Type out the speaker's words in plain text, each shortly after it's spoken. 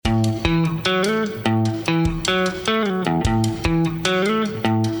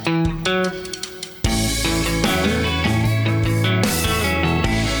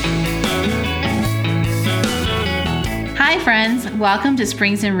Welcome to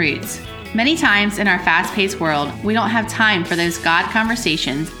Springs and Roots. Many times in our fast-paced world, we don't have time for those God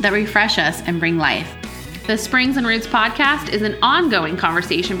conversations that refresh us and bring life. The Springs and Roots podcast is an ongoing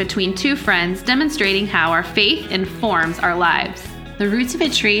conversation between two friends demonstrating how our faith informs our lives. The roots of a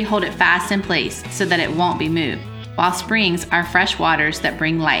tree hold it fast in place so that it won't be moved, while springs are fresh waters that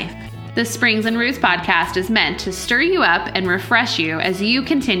bring life. The Springs and Roots podcast is meant to stir you up and refresh you as you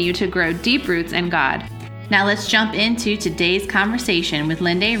continue to grow deep roots in God. Now let's jump into today's conversation with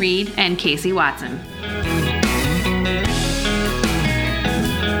Linda Reed and Casey Watson.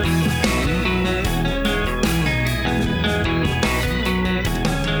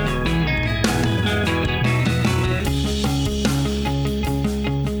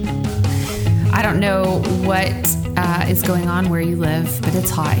 I don't know what is going on where you live, but it's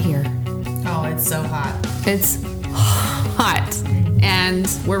hot here. Oh, it's so hot. It's hot. And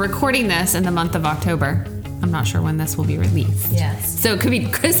we're recording this in the month of October. I'm not sure when this will be released. Yes. So it could be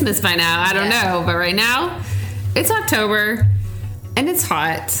Christmas by now. I don't know. But right now, it's October and it's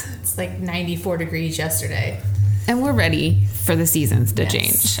hot. It's like 94 degrees yesterday. And we're ready for the seasons to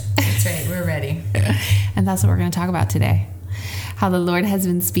change. That's right. We're ready. And that's what we're going to talk about today. How the Lord has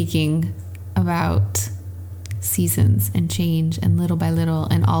been speaking about seasons and change and little by little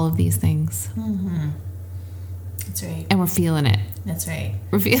and all of these things. Mm-hmm. That's right. And we're feeling it. That's right.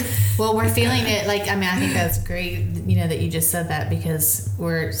 We're feeling it. I think that's great, that you just said that, because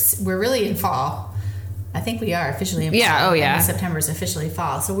we're really in fall. I think we are officially in fall. Yeah, oh yeah. September is officially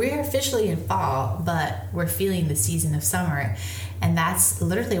fall. So we're officially in fall, but we're feeling the season of summer. And that's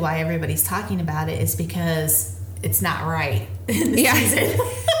literally why everybody's talking about it, is because it's not right in the season.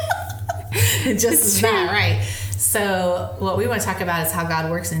 It just is not right. So what we want to talk about is how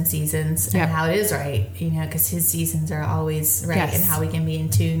God works in seasons and how it is right, because his seasons are always right, and how we can be in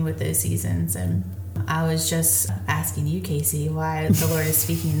tune with those seasons. And I was just asking you, Casey, why the Lord is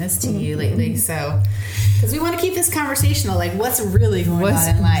speaking this to you lately. So, because we want to keep this conversational, like what's really going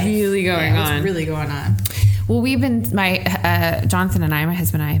on in life. What's really going on? What's really going on? Well, we've been, Jonathan and I, my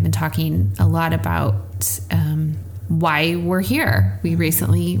husband and I, have been talking a lot about why we're here. We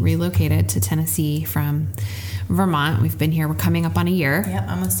recently relocated to Tennessee from Vermont. We've been here. We're coming up on a year. Yep,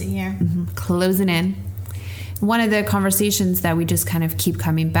 almost a year. Mm-hmm. Closing in. One of the conversations that we just kind of keep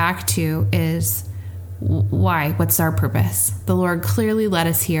coming back to is why? What's our purpose? The Lord clearly led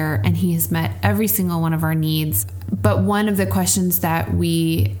us here, and he has met every single one of our needs. But one of the questions that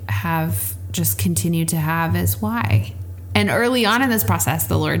we have just continued to have is why? And early on in this process,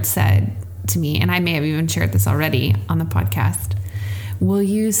 the Lord said to me, and I may have even shared this already on the podcast, will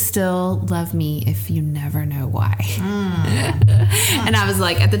you still love me if you never know why? And I was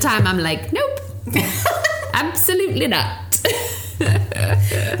like, at the time, I'm like, nope, absolutely not.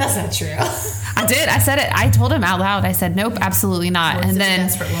 That's not true. I did. I said it. I told him out loud. I said, nope, absolutely not. And then,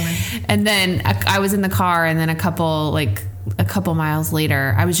 desperate woman. And then I was in the car, and then a couple miles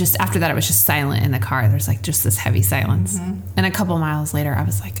later, I was just silent in the car. There's like just this heavy silence. Mm-hmm. And a couple miles later, I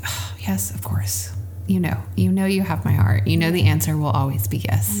was like, oh, yes, of course. You have my heart. The answer will always be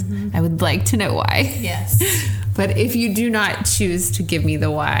yes. Mm-hmm. I would like to know why. Yes. But if you do not choose to give me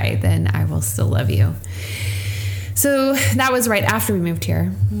the why, then I will still love you. So that was right after we moved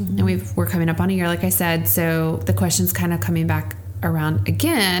here. Mm-hmm. And we're coming up on a year, like I said. So the question's kind of coming back around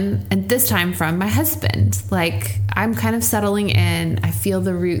again, and this time from my husband. Like, I'm kind of settling in. I feel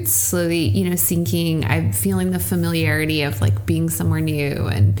the roots slowly, sinking. I'm feeling the familiarity of like being somewhere new,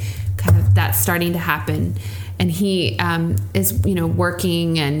 and kind of that starting to happen. And he is,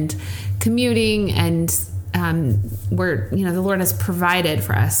 working and commuting, and the Lord has provided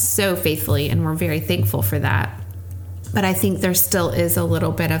for us so faithfully, and we're very thankful for that. But I think there still is a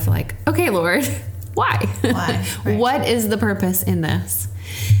little bit of like, okay, Lord, why? Why? Right. What is the purpose in this?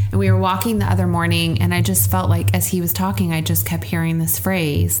 And we were walking the other morning, and I just felt like as he was talking, I just kept hearing this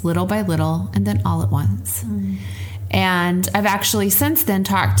phrase, little by little, and then all at once. Mm. And I've actually since then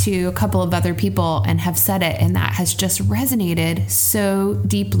talked to a couple of other people and have said it, and that has just resonated so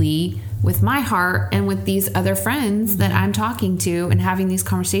deeply with my heart and with these other friends that I'm talking to and having these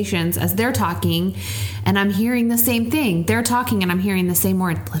conversations as they're talking, and I'm hearing the same thing. They're talking and I'm hearing the same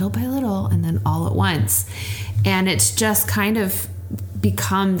word, little by little, and then all at once. And it's just kind of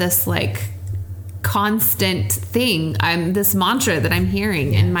become this like constant thing. This mantra that I'm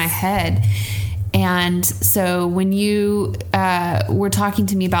hearing in my head. And so when you were talking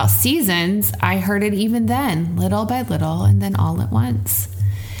to me about seasons, I heard it even then, little by little, and then all at once.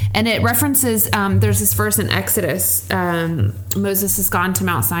 And it references, there's this verse in Exodus. Moses has gone to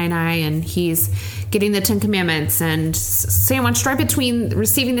Mount Sinai, and he's getting the 10 Commandments, and sandwiched right between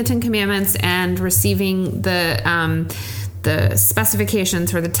receiving the 10 Commandments and receiving the the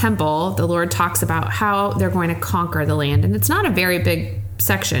specifications for the temple, the Lord talks about how they're going to conquer the land. And it's not a very big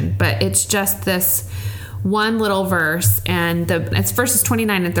section, but it's just this one little verse. And it's verses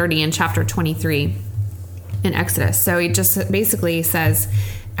 29 and 30 in chapter 23 in Exodus. So he just basically says,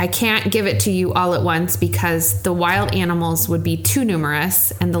 I can't give it to you all at once because the wild animals would be too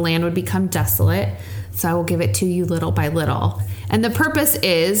numerous and the land would become desolate. So I will give it to you little by little. And the purpose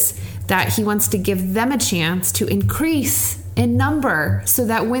is that he wants to give them a chance to increase in number so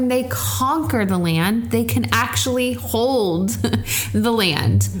that when they conquer the land, they can actually hold the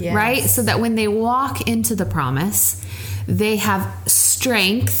land, yes. Right? So that when they walk into the promise, they have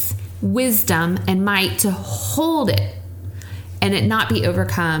strength, wisdom, and might to hold it and it not be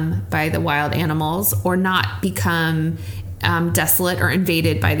overcome by the wild animals or not become desolate or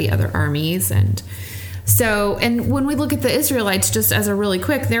invaded by the other armies. And when we look at the Israelites, just as a really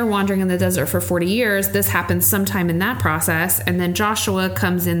quick, they're wandering in the desert for 40 years. This happens sometime in that process. And then Joshua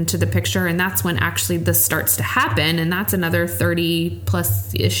comes into the picture, and that's when actually this starts to happen. And that's another 30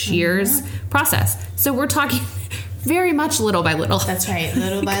 plus ish years process. So we're talking very much little by little. That's right.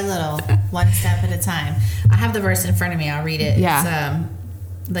 Little by little, one step at a time. I have the verse in front of me. I'll read it. Yeah. It's,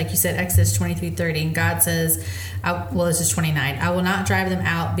 like you said, Exodus 23:30. And God says, this is 29. I will not drive them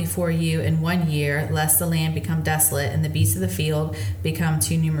out before you in 1 year, lest the land become desolate and the beasts of the field become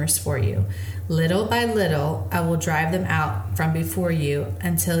too numerous for you. Little by little, I will drive them out from before you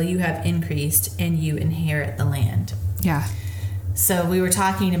until you have increased and you inherit the land. Yeah. So we were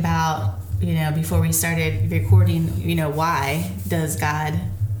talking about, before we started recording, why does God,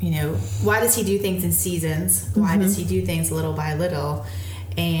 why does he do things in seasons? Why does he do things little by little?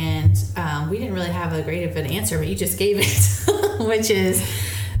 And we didn't really have a great of an answer, but you just gave it, which is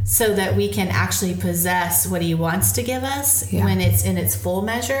so that we can actually possess what he wants to give us when it's in its full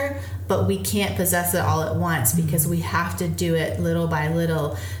measure, but we can't possess it all at once because we have to do it little by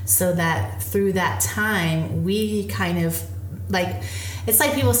little so that through that time we kind of it's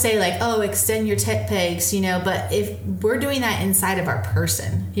like people say extend your tent pegs, but if we're doing that inside of our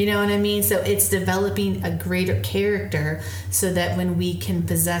person, you know what I mean? So it's developing a greater character so that when we can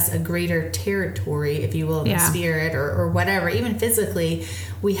possess a greater territory, if you will, in spirit or whatever, even physically,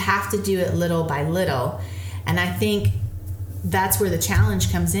 we have to do it little by little. And I think that's where the challenge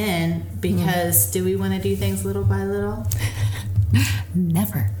comes in because do we want to do things little by little?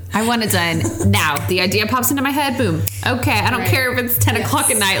 Never. I want it done now. The idea pops into my head. Boom. Okay. I don't care if it's 10 o'clock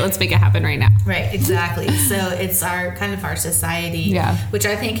at night. Let's make it happen right now. Right. Exactly. So it's our society, which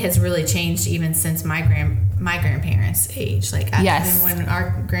I think has really changed even since my grandparents' age. Even when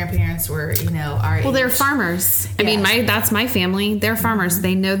our grandparents were, our age. Well, they're farmers. I mean, that's my family. They're farmers.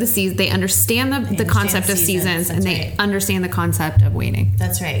 They know the season. They understand the concept of seasons, and they understand the concept of waiting.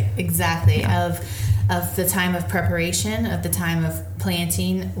 That's right. Exactly. Yeah. Of the time of preparation, of the time of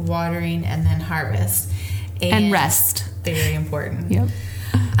planting, watering, and then harvest. And rest. Very important. Yep.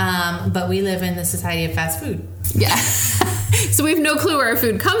 But we live in the society of fast food. Yeah. So we have no clue where our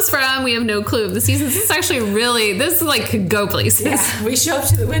food comes from. We have no clue of the seasons. This is actually this could go places. Yeah. We show up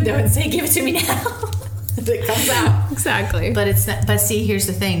to the window and say, give it to me now. It comes out. Exactly. But but see, here's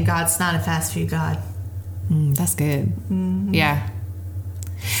the thing. God's not a fast food God. That's good. Mm-hmm. Yeah.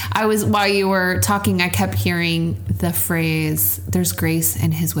 While you were talking, I kept hearing the phrase, there's grace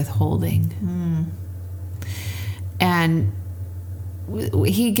in his withholding. And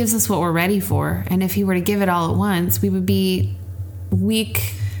he gives us what we're ready for. And if he were to give it all at once, we would be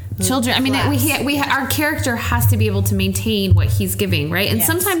weak children. I mean, our character has to be able to maintain what he's giving, right? And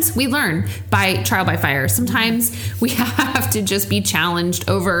sometimes we learn by trial by fire. Sometimes we have to just be challenged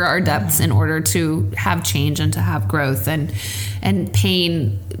over our depths in order to have change and to have growth. And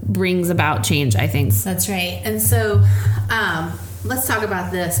pain brings about change, I think. That's right. And so let's talk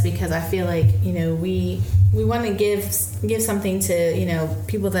about this because I feel like, we want to give something to,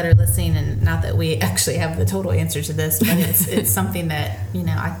 people that are listening, and not that we actually have the total answer to this, but it's something that,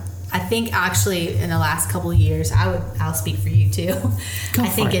 I think actually in the last couple of years, I'll speak for you too. I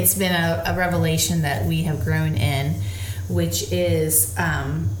think it's been a revelation that we have grown in, which is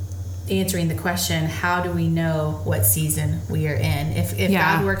answering the question, how do we know what season we are in? If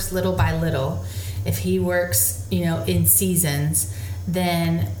God works little by little, if he works, in seasons,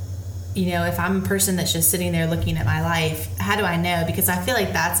 then, if I'm a person that's just sitting there looking at my life, how do I know? Because I feel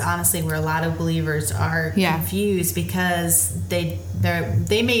like that's honestly where a lot of believers are confused because they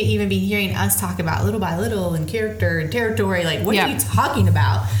may even be hearing us talk about little by little and character and territory. Like, what are you talking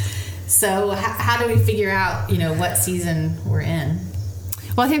about? So how do we figure out, what season we're in?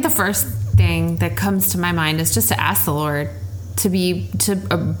 Well, I think the first thing that comes to my mind is just to ask the Lord,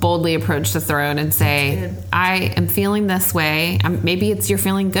 to boldly approach the throne and say, I am feeling this way. Maybe you're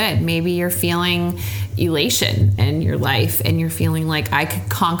feeling good. Maybe you're feeling elation in your life and you're feeling like I could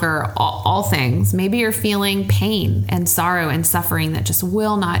conquer all things. Maybe you're feeling pain and sorrow and suffering that just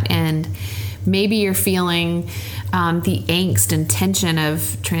will not end. Maybe you're feeling the angst and tension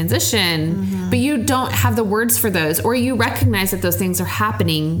of transition, but you don't have the words for those, or you recognize that those things are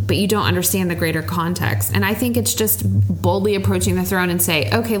happening, but you don't understand the greater context. And I think it's just boldly approaching the throne and say,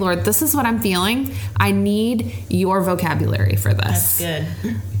 okay, Lord, this is what I'm feeling. I need your vocabulary for this. That's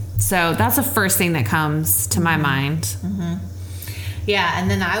good. So that's the first thing that comes to my mind. Yeah. And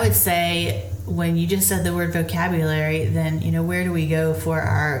then I would say, when you just said the word vocabulary, then, where do we go for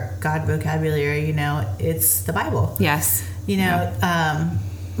our God vocabulary? It's the Bible. Yes.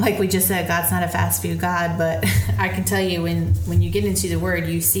 Like we just said, God's not a fast food God, but I can tell you when you get into the word,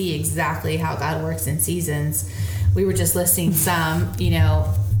 you see exactly how God works in seasons. We were just listing some,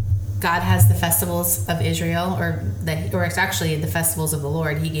 God has the festivals of Israel, or it's actually the festivals of the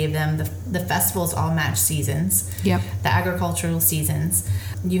Lord. He gave them the festivals all match seasons. Yep. The agricultural seasons.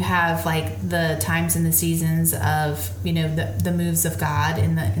 You have like the times and the seasons of the moves of God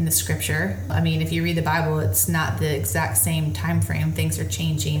in the Scripture. I mean, if you read the Bible, it's not the exact same time frame. Things are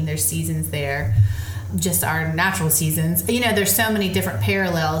changing. There's seasons there. Just our natural seasons. There's so many different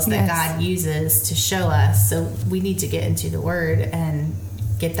parallels that God uses to show us. So we need to get into the Word and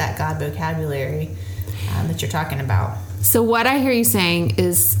get that God vocabulary that you're talking about. So what I hear you saying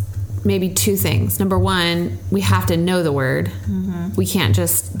is maybe two things. Number one, we have to know the word. We can't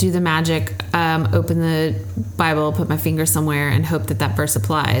just do the magic, open the Bible, put my finger somewhere and hope that verse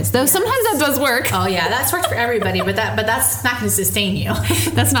applies. Though sometimes that does work. Oh yeah, that's worked for everybody, but that's not going to sustain you.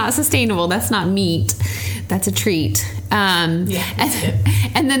 That's not sustainable. That's not meat. That's a treat. That's good.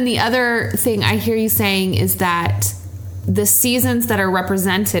 And then the other thing I hear you saying is that the seasons that are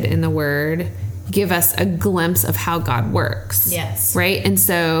represented in the word give us a glimpse of how God works. Yes. Right? And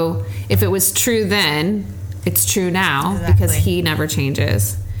so if it was true then, it's true now. Exactly. Because he never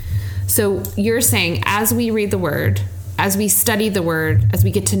changes. So you're saying as we read the word, as we study the word, as we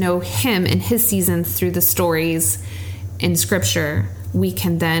get to know him and his seasons through the stories in Scripture, we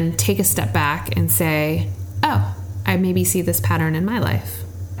can then take a step back and say, oh, I maybe see this pattern in my life.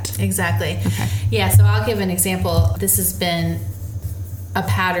 Exactly. Okay. Yeah, so I'll give an example. This has been a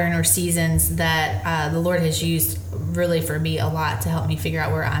pattern or seasons that the Lord has used really for me a lot to help me figure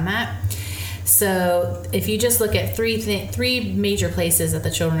out where I'm at. So if you just look at three major places that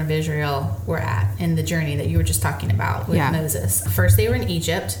the children of Israel were at in the journey that you were just talking about with Moses. First, they were in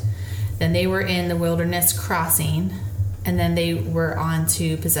Egypt. Then they were in the wilderness crossing. And then they were on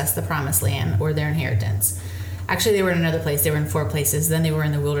to possess the promised land or their inheritance. Actually, they were in another place. They were in 4 places. Then they were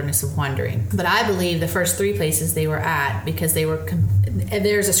in the wilderness of wandering. But I believe the first 3 places they were at, because they were,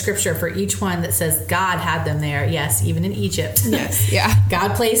 there's a scripture for each one that says God had them there. Yes, even in Egypt. Yes, yeah.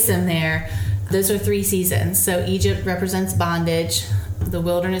 God placed them there. Those are 3 seasons. So Egypt represents bondage. The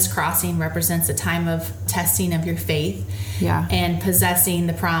wilderness crossing represents a time of testing of your faith. Yeah. And possessing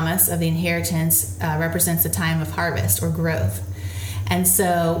the promise of the inheritance represents a time of harvest or growth. And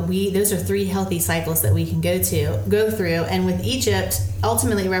so those are 3 healthy cycles that we can go through. And with Egypt,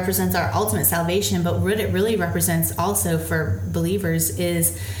 ultimately represents our ultimate salvation. But what it really represents also for believers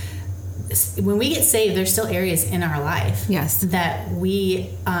is when we get saved, there's still areas in our life that we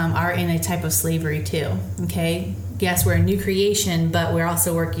are in a type of slavery too. Okay. Yes, we're a new creation, but we're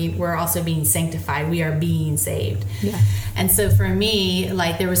also being sanctified. We are being saved. Yeah. And so for me,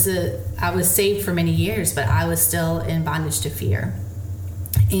 like I was saved for many years, but I was still in bondage to fear.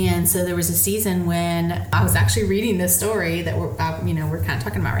 And so there was a season when I was actually reading this story that we're kind of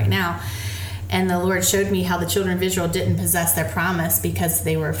talking about right now. And the Lord showed me how the children of Israel didn't possess their promise because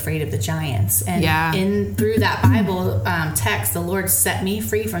they were afraid of the giants. And through that Bible text, the Lord set me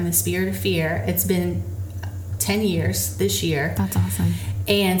free from the spirit of fear. It's been 10 years this year. That's awesome.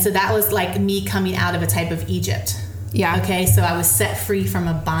 And so that was like me coming out of a type of Egypt. Yeah. Okay. So I was set free from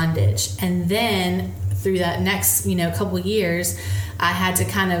a bondage. And then through that next, couple years, I had to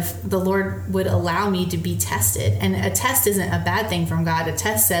the Lord would allow me to be tested. And a test isn't a bad thing from God. A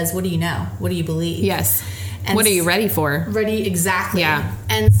test says, what do you know? What do you believe? Yes. And what are you ready for? Ready, exactly. Yeah.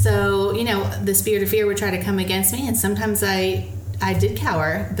 And so, the spirit of fear would try to come against me. And sometimes I did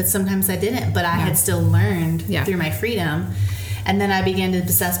cower, but sometimes I didn't. But I had still learned through my freedom. And then I began to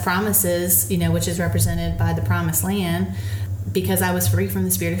possess promises, which is represented by the promised land, because I was free from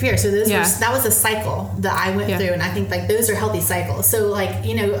the spirit of fear. So that was a cycle that I went through. And I think those are healthy cycles. So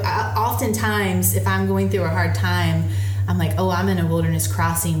oftentimes if I'm going through a hard time, I'm like, oh, I'm in a wilderness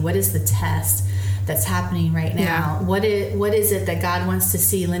crossing. What is the test? that's happening right now? Yeah. What is it that God wants to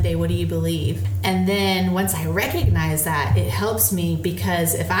see? Linda, what do you believe? And then once I recognize that, it helps me,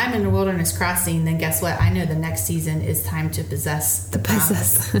 because if I'm in a wilderness crossing, then guess what? I know the next season is time to possess the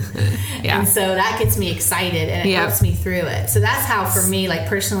promise. Yeah. And so that gets me excited, and it helps me through it. So that's how, for me, like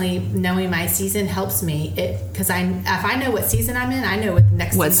personally, knowing my season helps me. Because if I know what season I'm in, I know what the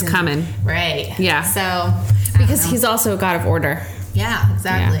next what's season coming. Right. Yeah. So because he's also a God of order. Yeah,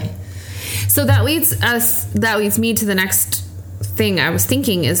 exactly. Yeah. So that leads me to the next thing I was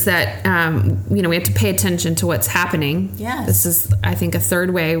thinking, is that, we have to pay attention to what's happening. Yes. This is, I think, a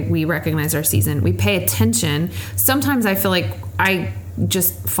third way we recognize our season. We pay attention. Sometimes I feel like I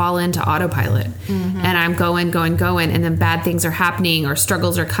just fall into autopilot, and I'm going, and then bad things are happening, or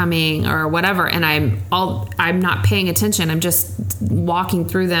struggles are coming, or whatever. And I'm not paying attention. I'm just walking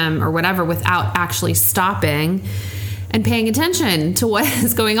through them or whatever, without actually stopping and paying attention to what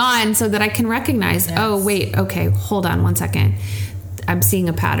is going on, so that I can recognize, oh, wait, okay, hold on one second. I'm seeing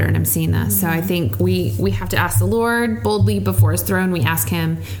a pattern. I'm seeing this. So I think we have to ask the Lord boldly before his throne. We ask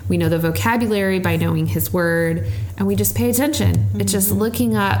him. We know the vocabulary by knowing his word, and we just pay attention. It's just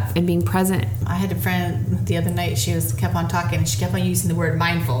looking up and being present. I had a friend the other night. She kept on talking, and she kept on using the word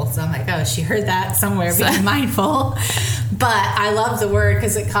mindful. So I'm like, oh, she heard that somewhere, being mindful. But I love the word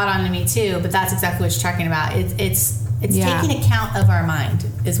because it caught on to me too. But that's exactly what you're talking about. It's taking account of our mind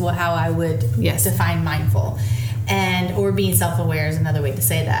is how I would define mindful. Or being self-aware is another way to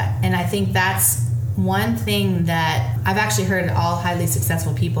say that. And I think that's one thing that I've actually heard all highly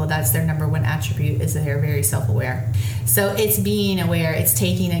successful people, that's their number one attribute, is that they're very self-aware. So it's being aware, it's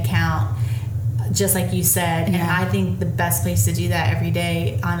taking account, just like you said. And I think the best place to do that every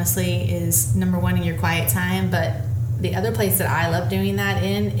day, honestly, is number one, in your quiet time. But the other place that I love doing that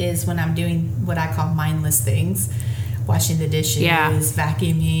in is when I'm doing what I call mindless things. Washing the dishes,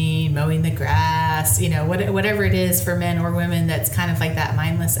 vacuuming, mowing the grass, whatever it is for men or women, that's kind of like that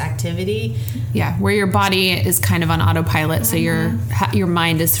mindless activity. Yeah, where your body is kind of on autopilot, so your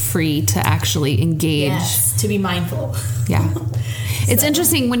mind is free to actually engage. Yes, to be mindful. Yeah. It's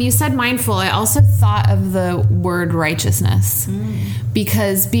interesting, when you said mindful, I also thought of the word righteousness,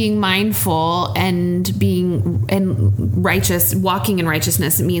 because being mindful and being righteous, walking in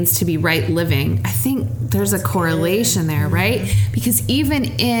righteousness, it means to be right living. I think there's a correlation there, right? Because even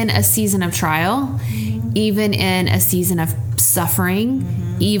in a season of trial, even in a season of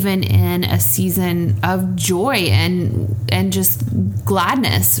suffering, even in a season of joy and just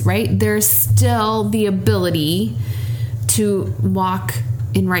gladness, right? There's still the ability to walk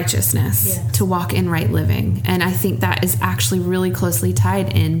in righteousness, to walk in right living. And I think that is actually really closely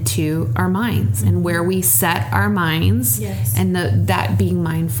tied into our minds and where we set our minds, and that being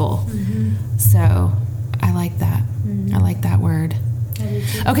mindful. So I like that. I like that word.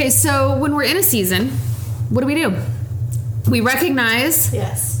 Okay, so when we're in a season, what do? We recognize,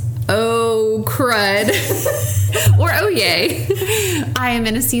 oh crud, or oh yay, I am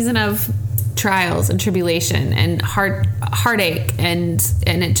in a season of trials and tribulation and heartache, and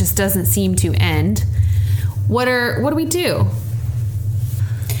it just doesn't seem to end. What do we do?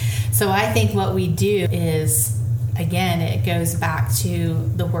 So I think what we do is, again, it goes back to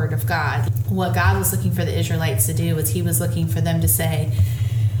the Word of God. What God was looking for the Israelites to do was he was looking for them to say,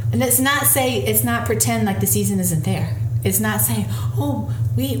 and it's not pretend like the season isn't there. It's not saying, oh,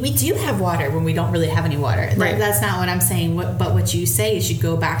 we do have water when we don't really have any water. Right. That's not what I'm saying. But what you say is you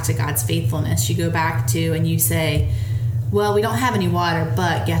go back to God's faithfulness. You go back to, and you say, well, we don't have any water,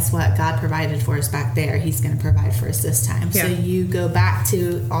 but guess what? God provided for us back there. He's going to provide for us this time. So you go back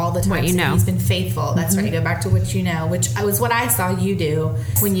to all the times that he's been faithful. That's right. You go back to what you know, which was what I saw you do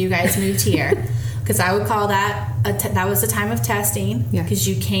when you guys moved here. Because I would call that that was a time of testing. Because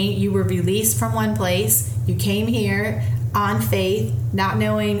you were released from one place. You came here on faith, not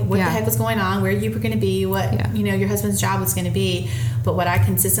knowing what the heck was going on, where you were going to be, what your husband's job was going to be. But what I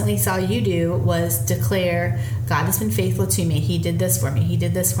consistently saw you do was declare, God has been faithful to me. He did this for me. He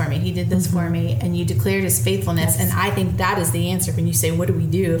did this for me. He did this for me. And you declared his faithfulness. And I think that is the answer when you say, what do we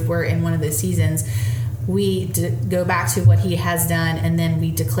do if we're in one of those seasons? We go back to what he has done, and then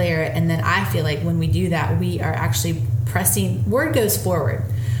we declare it. And then I feel like when we do that, we are actually pressing. Word goes forward.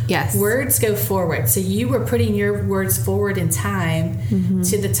 Yes. Words go forward. So you were putting your words forward in time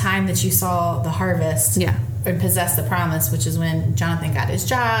to the time that you saw the harvest and possess the promise, which is when Jonathan got his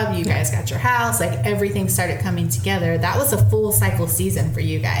job, you guys got your house, like everything started coming together. That was a full cycle season for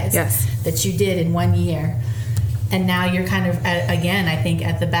you guys that you did in 1 year. And now you're kind of, again, I think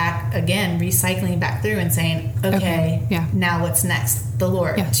at the back, again, recycling back through and saying, okay. Now what's next? The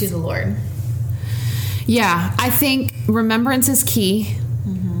Lord, to the Lord. Yeah, I think remembrance is key.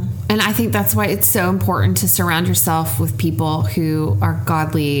 And I think that's why it's so important to surround yourself with people who are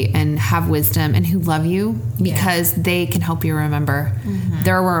godly and have wisdom and who love you, because they can help you remember.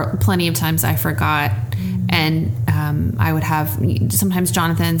 There were plenty of times I forgot, and I would have sometimes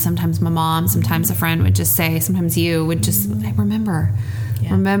Jonathan, sometimes my mom, sometimes a friend would just say, sometimes you would just remember.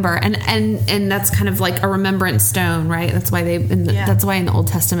 And that's kind of like a remembrance stone, right? That's why that's why in the Old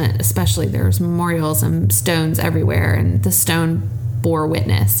Testament especially there's memorials and stones everywhere, and the stone bore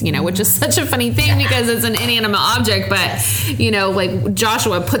witness, which is such a funny thing because it's an inanimate object, but like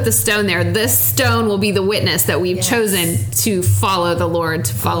Joshua put the stone there. This stone will be the witness that we've chosen to follow the Lord,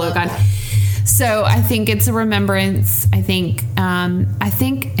 to follow God. That. So I think it's a remembrance. I think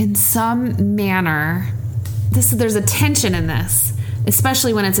in some manner, there's a tension in this,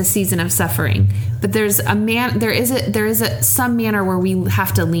 especially when it's a season of suffering. But there is some manner where we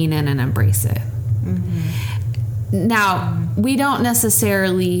have to lean in and embrace it. Now, we don't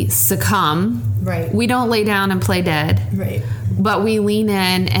necessarily succumb. Right. We don't lay down and play dead. Right. But we lean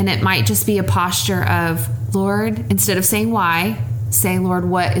in, and it might just be a posture of, Lord, instead of saying why, say, Lord,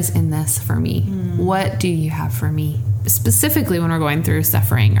 what is in this for me? What do you have for me? Specifically when we're going through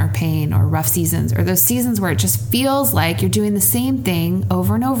suffering or pain or rough seasons, or those seasons where it just feels like you're doing the same thing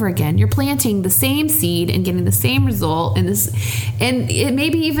over and over again. You're planting the same seed and getting the same result, and it may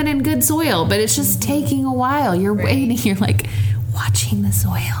be even in good soil, but it's just taking a while. You're waiting. You're like watching the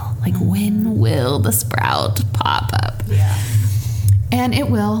soil. Like, when will the sprout pop up? Yeah. And it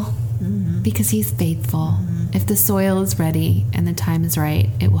will, because he's faithful. If the soil is ready and the time is right,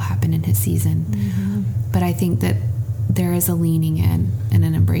 it will happen in his season. But I think that there is a leaning in and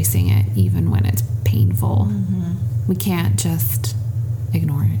an embracing it, even when it's painful. We can't just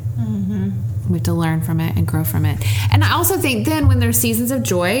ignore it. We have to learn from it and grow from it. And I also think then when there's seasons of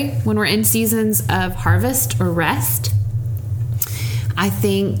joy, when we're in seasons of harvest or rest, I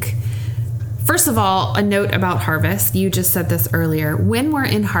think, first of all, a note about harvest. You just said this earlier. When we're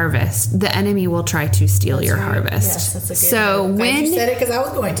in harvest, the enemy will try to steal your harvest. Yes, that's a good word. You said it because I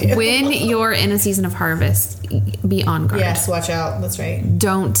was going to. When you're in a season of harvest, be on guard. Yes, watch out. That's right.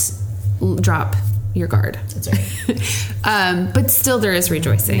 Don't drop your guard. That's right. But still, there is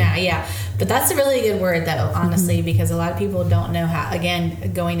rejoicing. Yeah. But that's a really good word, though, honestly, because a lot of people don't know how,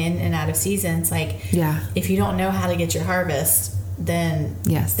 again, going in and out of seasons, like, if you don't know how to get your harvest, then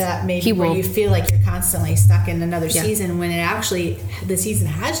that may be where you feel like you're constantly stuck in another season, when it actually, the season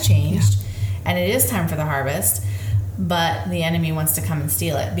has changed and it is time for the harvest, but the enemy wants to come and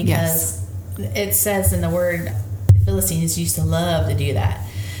steal it, because it says in the word, the Philistines used to love to do that.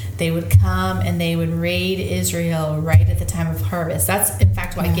 They would come and they would raid Israel right at the time of harvest. That's, in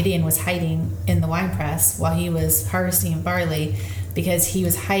fact, why Gideon was hiding in the winepress while he was harvesting barley, because he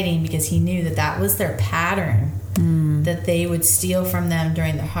was hiding because he knew that was their pattern, that they would steal from them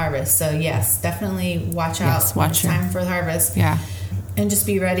during the harvest. So, yes, definitely watch out when it's time for the harvest. Yeah. And just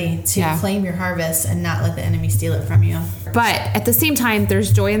be ready to claim your harvest and not let the enemy steal it from you. But at the same time,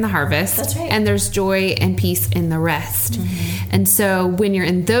 there's joy in the harvest. That's right. And there's joy and peace in the rest. And so when you're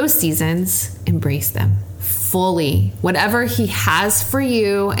in those seasons, embrace them fully. Whatever he has for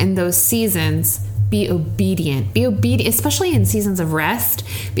you in those seasons, be obedient. Be obedient, especially in seasons of rest,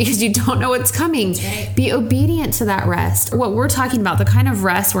 because you don't know what's coming. Right. Be obedient to that rest. What we're talking about, the kind of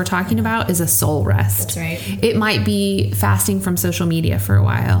rest we're talking about, is a soul rest. That's right. It might be fasting from social media for a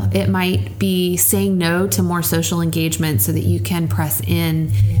while. It might be saying no to more social engagement so that you can press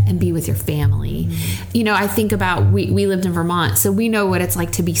in and be with your family. I think about, we lived in Vermont, so we know what it's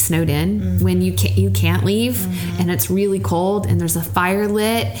like to be snowed in when you can't leave, and it's really cold, and there's a fire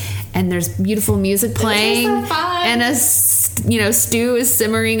lit, and there's beautiful music playing, and a stew is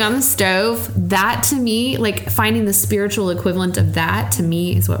simmering on the stove. That, to me, like, finding the spiritual equivalent of that, to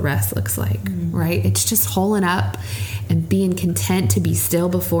me, is what rest looks like, right? It's just holding up and being content to be still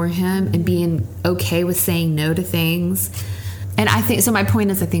before him, and being okay with saying no to things. And I think, so my point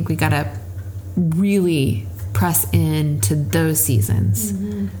is, I think we gotta really press into those seasons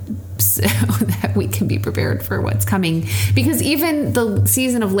so that we can be prepared for what's coming, because even the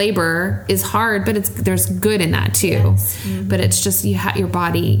season of labor is hard, but there's good in that too. But it's just, your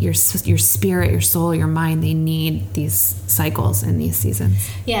body, your spirit, your soul, your mind, they need these cycles and these seasons.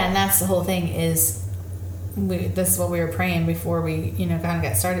 And that's the whole thing, is this is what we were praying before we kind of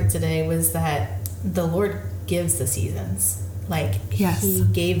got started today, was that the Lord gives the seasons, like he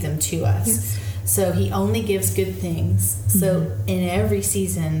gave them to us. So he only gives good things. So in every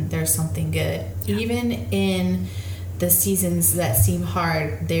season, there's something good. Even in the seasons that seem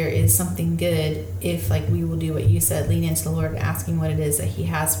hard, there is something good if, like, we will do what you said, lean into the Lord and ask Him what it is that He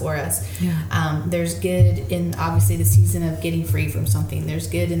has for us. Yeah. There's good in, obviously, the season of getting free from something. There's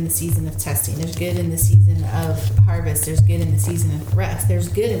good in the season of testing. There's good in the season of harvest. There's good in the season of rest. There's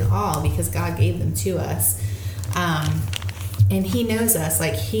good in all because God gave them to us. And He knows us.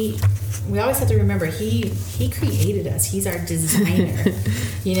 Like, we always have to remember, He created us. He's our designer,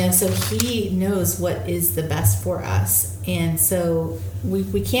 so He knows what is the best for us. And so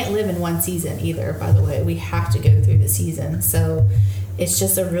we can't live in one season either, by the way. We have to go through the season. So it's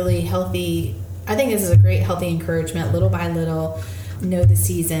just a really healthy, I think this is a great healthy encouragement, little by little, know the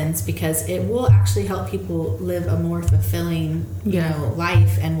seasons, because it will actually help people live a more fulfilling,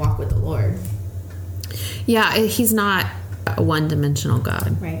 life and walk with the Lord. Yeah, He's not a one-dimensional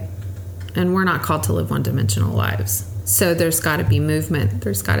God. Right. And we're not called to live one-dimensional lives. So there's got to be movement.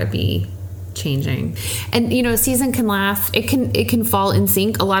 There's got to be changing. And, a season can last. It can fall in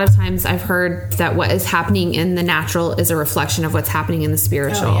sync. A lot of times I've heard that what is happening in the natural is a reflection of what's happening in the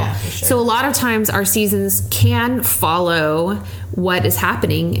spiritual. Oh, yeah, for sure. So a lot of times our seasons can follow what is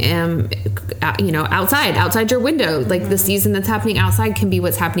happening, outside your window. Like the season that's happening outside can be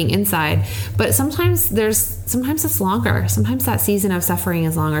what's happening inside. But sometimes it's longer. Sometimes that season of suffering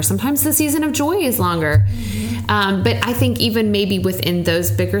is longer. Sometimes the season of joy is longer. But I think even maybe within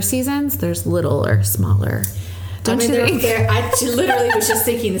those bigger seasons, there's little or smaller. Don't you think? I literally was just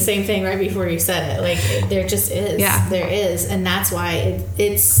thinking the same thing right before you said it. Like, there just is. Yeah. There is. And that's why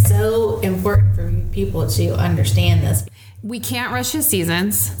it's so important for people to understand this. We can't rush His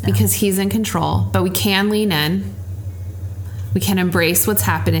seasons because He's in control, but we can lean in. We can embrace what's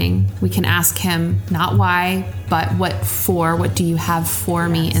happening. We can ask Him not why, but what do you have for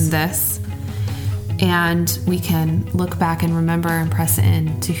me in this? And we can look back and remember and press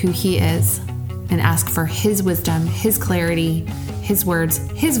in to who He is and ask for His wisdom, His clarity, His words,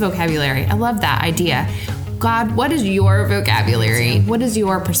 His vocabulary. I love that idea. God, what is your vocabulary? What is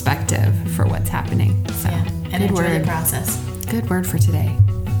your perspective for what's happening? So, and enjoy the process. Good word for today.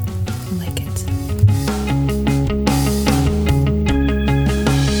 I like it.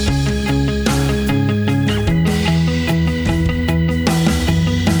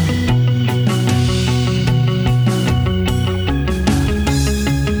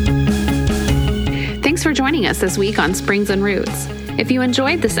 Thanks for joining us this week on Springs and Roots. If you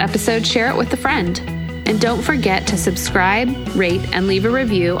enjoyed this episode, share it with a friend. And don't forget to subscribe, rate, and leave a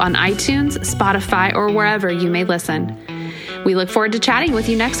review on iTunes, Spotify, or wherever you may listen. We look forward to chatting with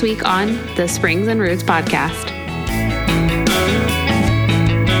you next week on the Springs and Roots podcast.